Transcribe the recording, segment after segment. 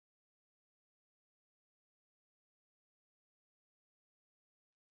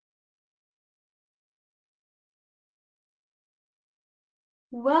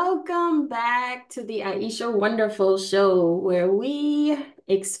Welcome back to the Aisha Wonderfull Show, where we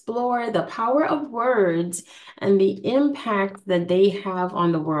explore the power of words and the impact that they have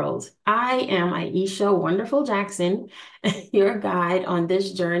on the world. I am Aisha Wonderfull Jackson, your guide on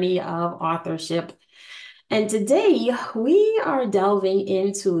this journey of authorship. And today we are delving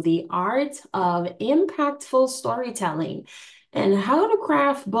into the art of impactful storytelling and how to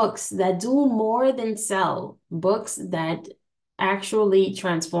craft books that do more than sell, books that actually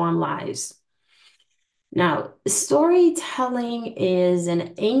transform lives. Now, storytelling is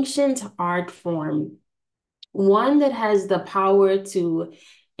an ancient art form, one that has the power to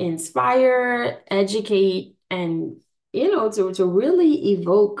inspire, educate, and to really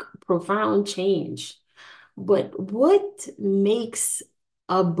evoke profound change. But what makes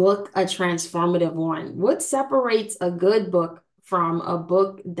a book a transformative one? What separates a good book from a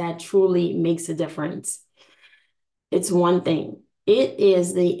book that truly makes a difference? It's one thing. It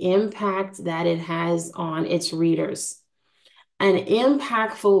is the impact that it has on its readers. An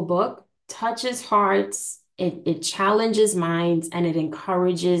impactful book touches hearts, it challenges minds, and it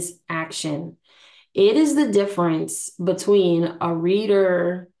encourages action. It is the difference between a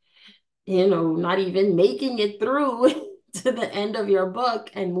reader not even making it through to the end of your book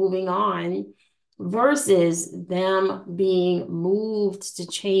and moving on versus them being moved to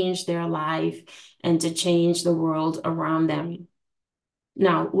change their life and to change the world around them.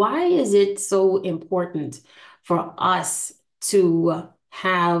 Now, why is it so important for us to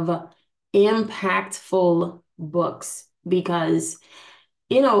have impactful books? Because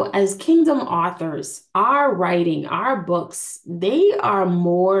as kingdom authors, our writing, our books, they are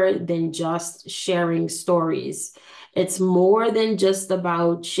more than just sharing stories. It's more than just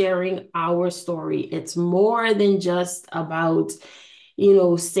about sharing our story. It's more than just about,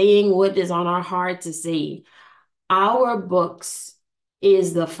 saying what is on our heart to say. Our books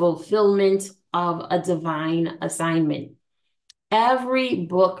is the fulfillment of a divine assignment. Every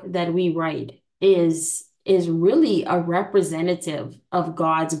book that we write is really a representative of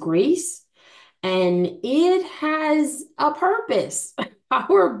God's grace, and it has a purpose.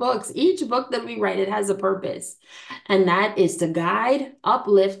 Our books, each book that we write, it has a purpose, and that is to guide,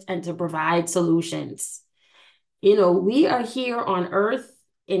 uplift, and to provide solutions. We are here on earth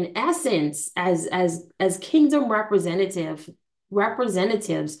in essence as kingdom representatives.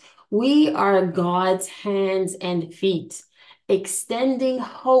 We are God's hands and feet, extending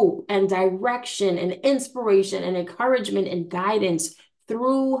hope and direction and inspiration and encouragement and guidance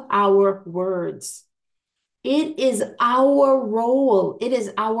through our words. It is our role, it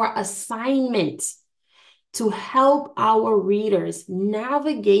is our assignment to help our readers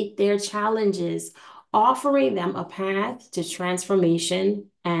navigate their challenges, offering them a path to transformation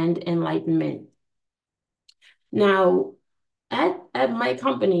and enlightenment. Now, at my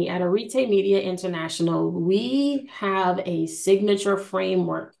company, at Arete Media International, we have a signature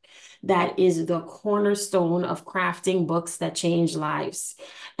framework that is the cornerstone of crafting books that change lives.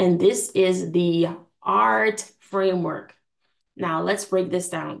 And this is the ART framework. Now, let's break this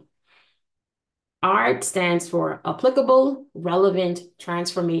down. ART stands for applicable, relevant,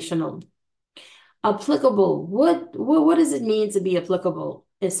 transformational. Applicable. What does it mean to be applicable,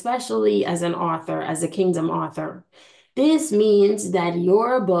 especially as an author, as a kingdom author? This means that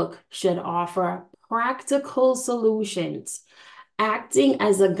your book should offer practical solutions, acting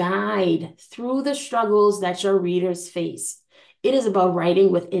as a guide through the struggles that your readers face. It is about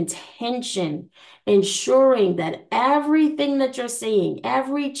writing with intention, ensuring that everything that you're saying,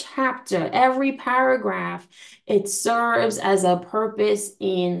 every chapter, every paragraph, it serves as a purpose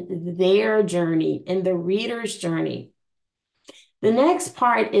in their journey, in the reader's journey. The next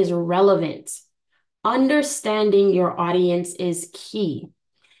part is relevant. Understanding your audience is key.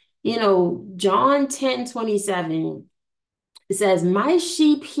 John 10:27 says, "My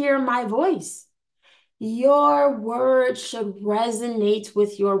sheep hear my voice." Your word should resonate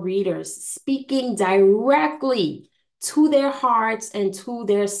with your readers, speaking directly to their hearts and to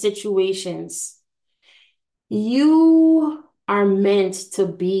their situations. You are meant to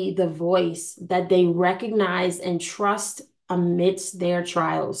be the voice that they recognize and trust amidst their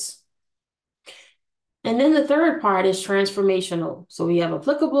trials. And then the third part is transformational. So we have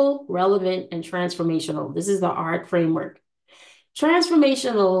applicable, relevant, and transformational. This is the ART framework.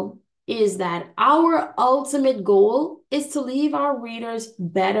 Transformational is that our ultimate goal is to leave our readers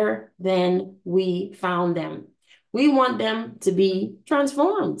better than we found them. We want them to be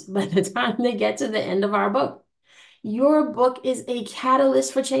transformed by the time they get to the end of our book. Your book is a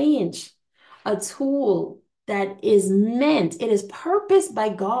catalyst for change, a tool that is meant, it is purposed by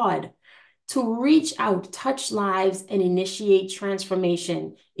God to reach out, touch lives, and initiate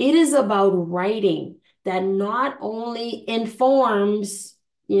transformation. It is about writing that not only informs,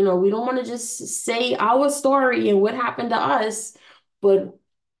 we don't want to just say our story and what happened to us, but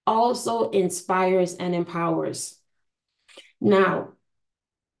also inspires and empowers. Now,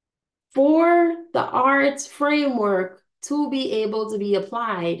 for the arts framework to be able to be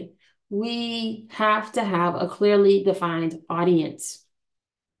applied, we have to have a clearly defined audience.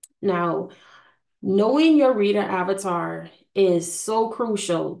 Now, knowing your reader avatar is so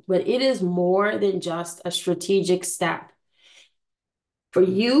crucial, but it is more than just a strategic step. For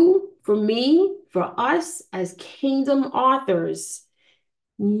you, for me, for us as kingdom authors,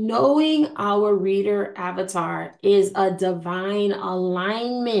 knowing our reader avatar is a divine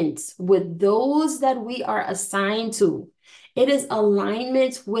alignment with those that we are assigned to. It is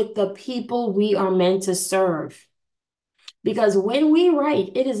alignment with the people we are meant to serve. Because when we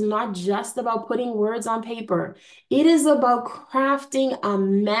write, it is not just about putting words on paper. It is about crafting a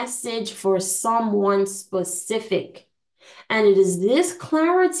message for someone specific. And it is this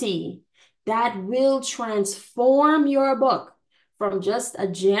clarity that will transform your book from just a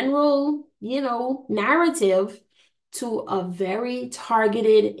general, narrative to a very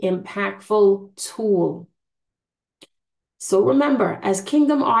targeted, impactful tool. So remember, as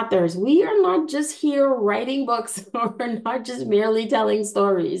kingdom authors, we are not just here writing books or not just merely telling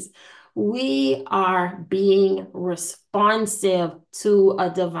stories. We are being responsive to a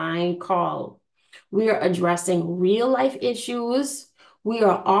divine call. We are addressing real life issues. We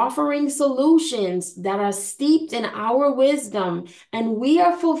are offering solutions that are steeped in our wisdom, and we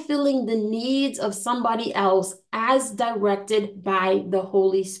are fulfilling the needs of somebody else as directed by the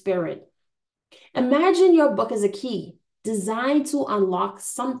Holy Spirit. Imagine your book as a key designed to unlock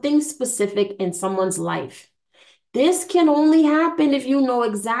something specific in someone's life. This can only happen if you know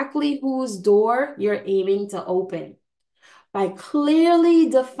exactly whose door you're aiming to open. By clearly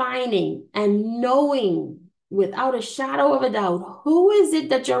defining and knowing without a shadow of a doubt who is it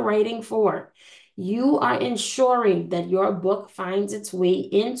that you're writing for, you are ensuring that your book finds its way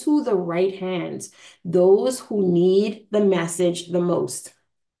into the right hands, those who need the message the most.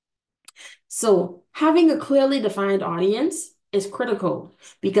 So having a clearly defined audience is critical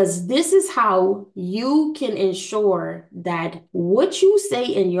because this is how you can ensure that what you say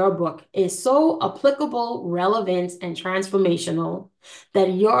in your book is so applicable, relevant, and transformational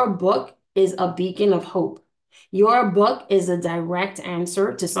that your book is a beacon of hope. Your book is a direct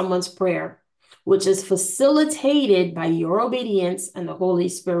answer to someone's prayer, which is facilitated by your obedience and the Holy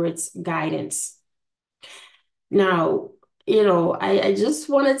Spirit's guidance. Now, I just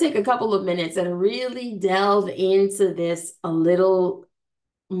want to take a couple of minutes and really delve into this a little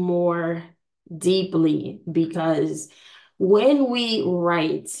more deeply because when we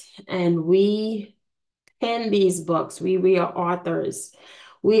write and we pen these books, we are authors,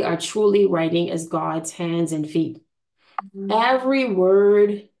 we are truly writing as God's hands and feet. Every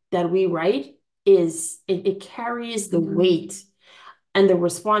word that we write it carries the weight and the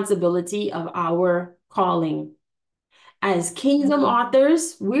responsibility of our calling. As kingdom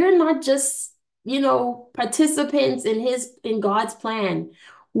authors, we're not just, participants in God's plan.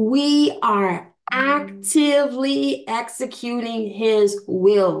 We are actively executing his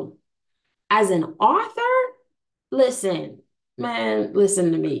will. As an author, listen, man,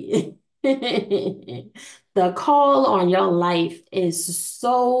 listen to me. The call on your life is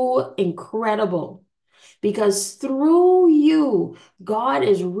so incredible because through you, God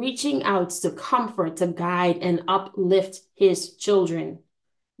is reaching out to comfort, to guide, and uplift his children.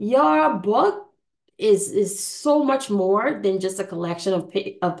 Your book is so much more than just a collection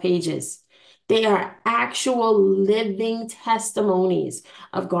of pages. They are actual living testimonies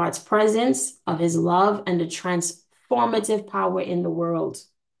of God's presence, of his love, and the transformative power in the world.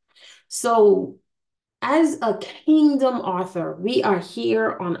 So as a kingdom author, we are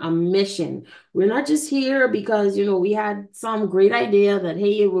here on a mission. We're not just here because, we had some great idea that,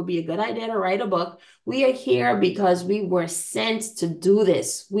 hey, it would be a good idea to write a book. We are here because we were sent to do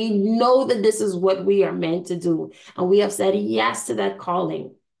this. We know that this is what we are meant to do, and we have said yes to that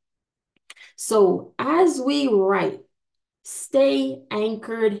calling. So as we write, stay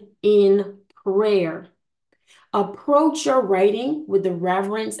anchored in prayer. Approach your writing with the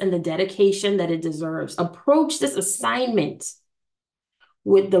reverence and the dedication that it deserves. Approach this assignment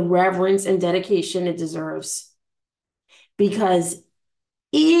with the reverence and dedication it deserves. Because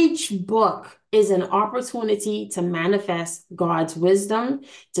each book is an opportunity to manifest God's wisdom,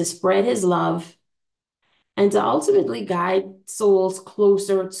 to spread his love, and to ultimately guide souls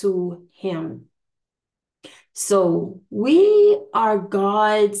closer to him. So we are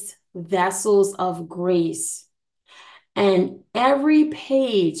God's vessels of grace. And every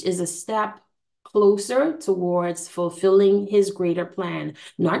page is a step closer towards fulfilling his greater plan,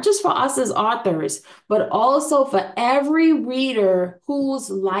 not just for us as authors, but also for every reader whose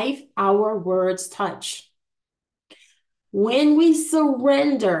life our words touch. When we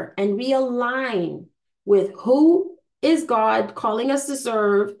surrender and we align with who is God calling us to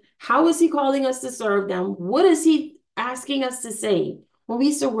serve, how is he calling us to serve them? What is he asking us to say? When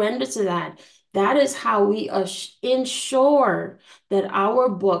we surrender to that, that is how we ensure that our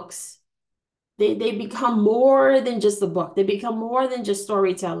books, they become more than just a book. They become more than just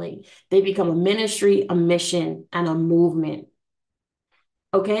storytelling. They become a ministry, a mission, and a movement.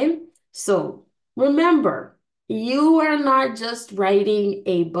 Okay? So remember, you are not just writing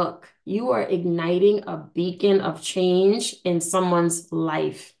a book, you are igniting a beacon of change in someone's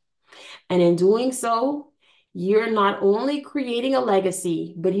life. And in doing so, you're not only creating a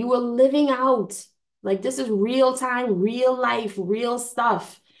legacy, but you are living out. Like this is real time, real life, real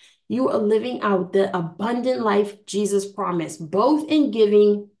stuff. You are living out the abundant life Jesus promised, both in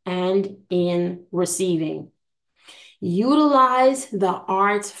giving and in receiving. Utilize the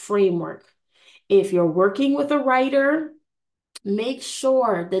art framework. If you're working with a writer, make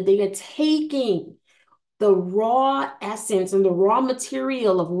sure that they are taking the raw essence and the raw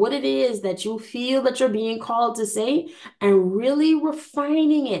material of what it is that you feel that you're being called to say and really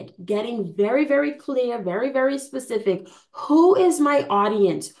refining it, getting very, very clear, very, very specific. Who is my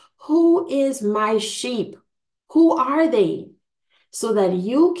audience? Who is my sheep? Who are they? So that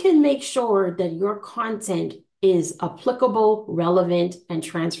you can make sure that your content is applicable, relevant, and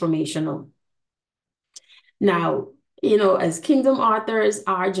transformational. Now, as kingdom authors,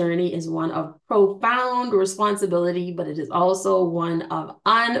 our journey is one of profound responsibility, but it is also one of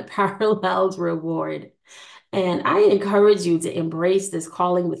unparalleled reward. And I encourage you to embrace this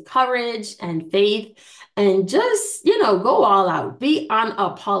calling with courage and faith and just, go all out. Be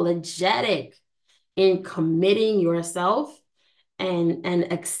unapologetic in committing yourself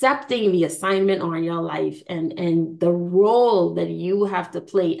and accepting the assignment on your life and the role that you have to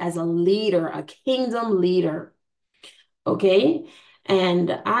play as a leader, a kingdom leader. Okay.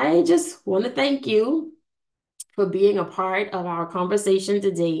 And I just want to thank you for being a part of our conversation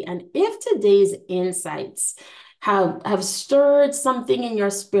today. And if today's insights have stirred something in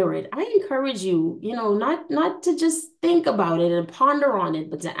your spirit, I encourage you, not to just think about it and ponder on it,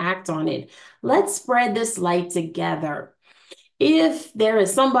 but to act on it. Let's spread this light together. If there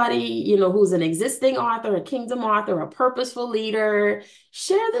is somebody, who's an existing author, a kingdom author, a purposeful leader,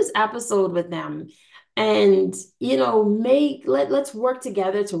 share this episode with them. And, let's work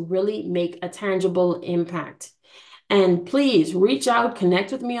together to really make a tangible impact. And please reach out,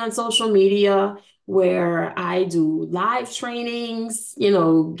 connect with me on social media where I do live trainings, give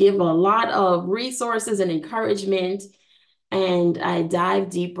a lot of resources and encouragement. And I dive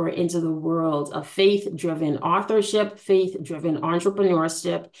deeper into the world of faith-driven authorship, faith-driven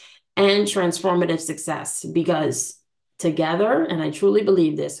entrepreneurship, and transformative success. Because together, and I truly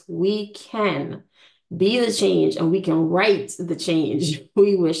believe this, we can be the change and we can write the change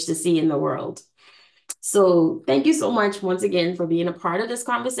we wish to see in the world. So thank you so much once again for being a part of this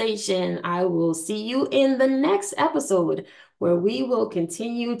conversation. I will see you in the next episode where we will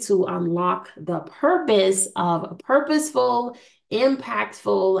continue to unlock the purpose of purposeful,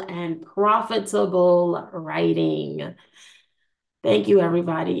 impactful, and profitable writing. Thank you,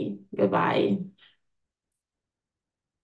 everybody. Goodbye.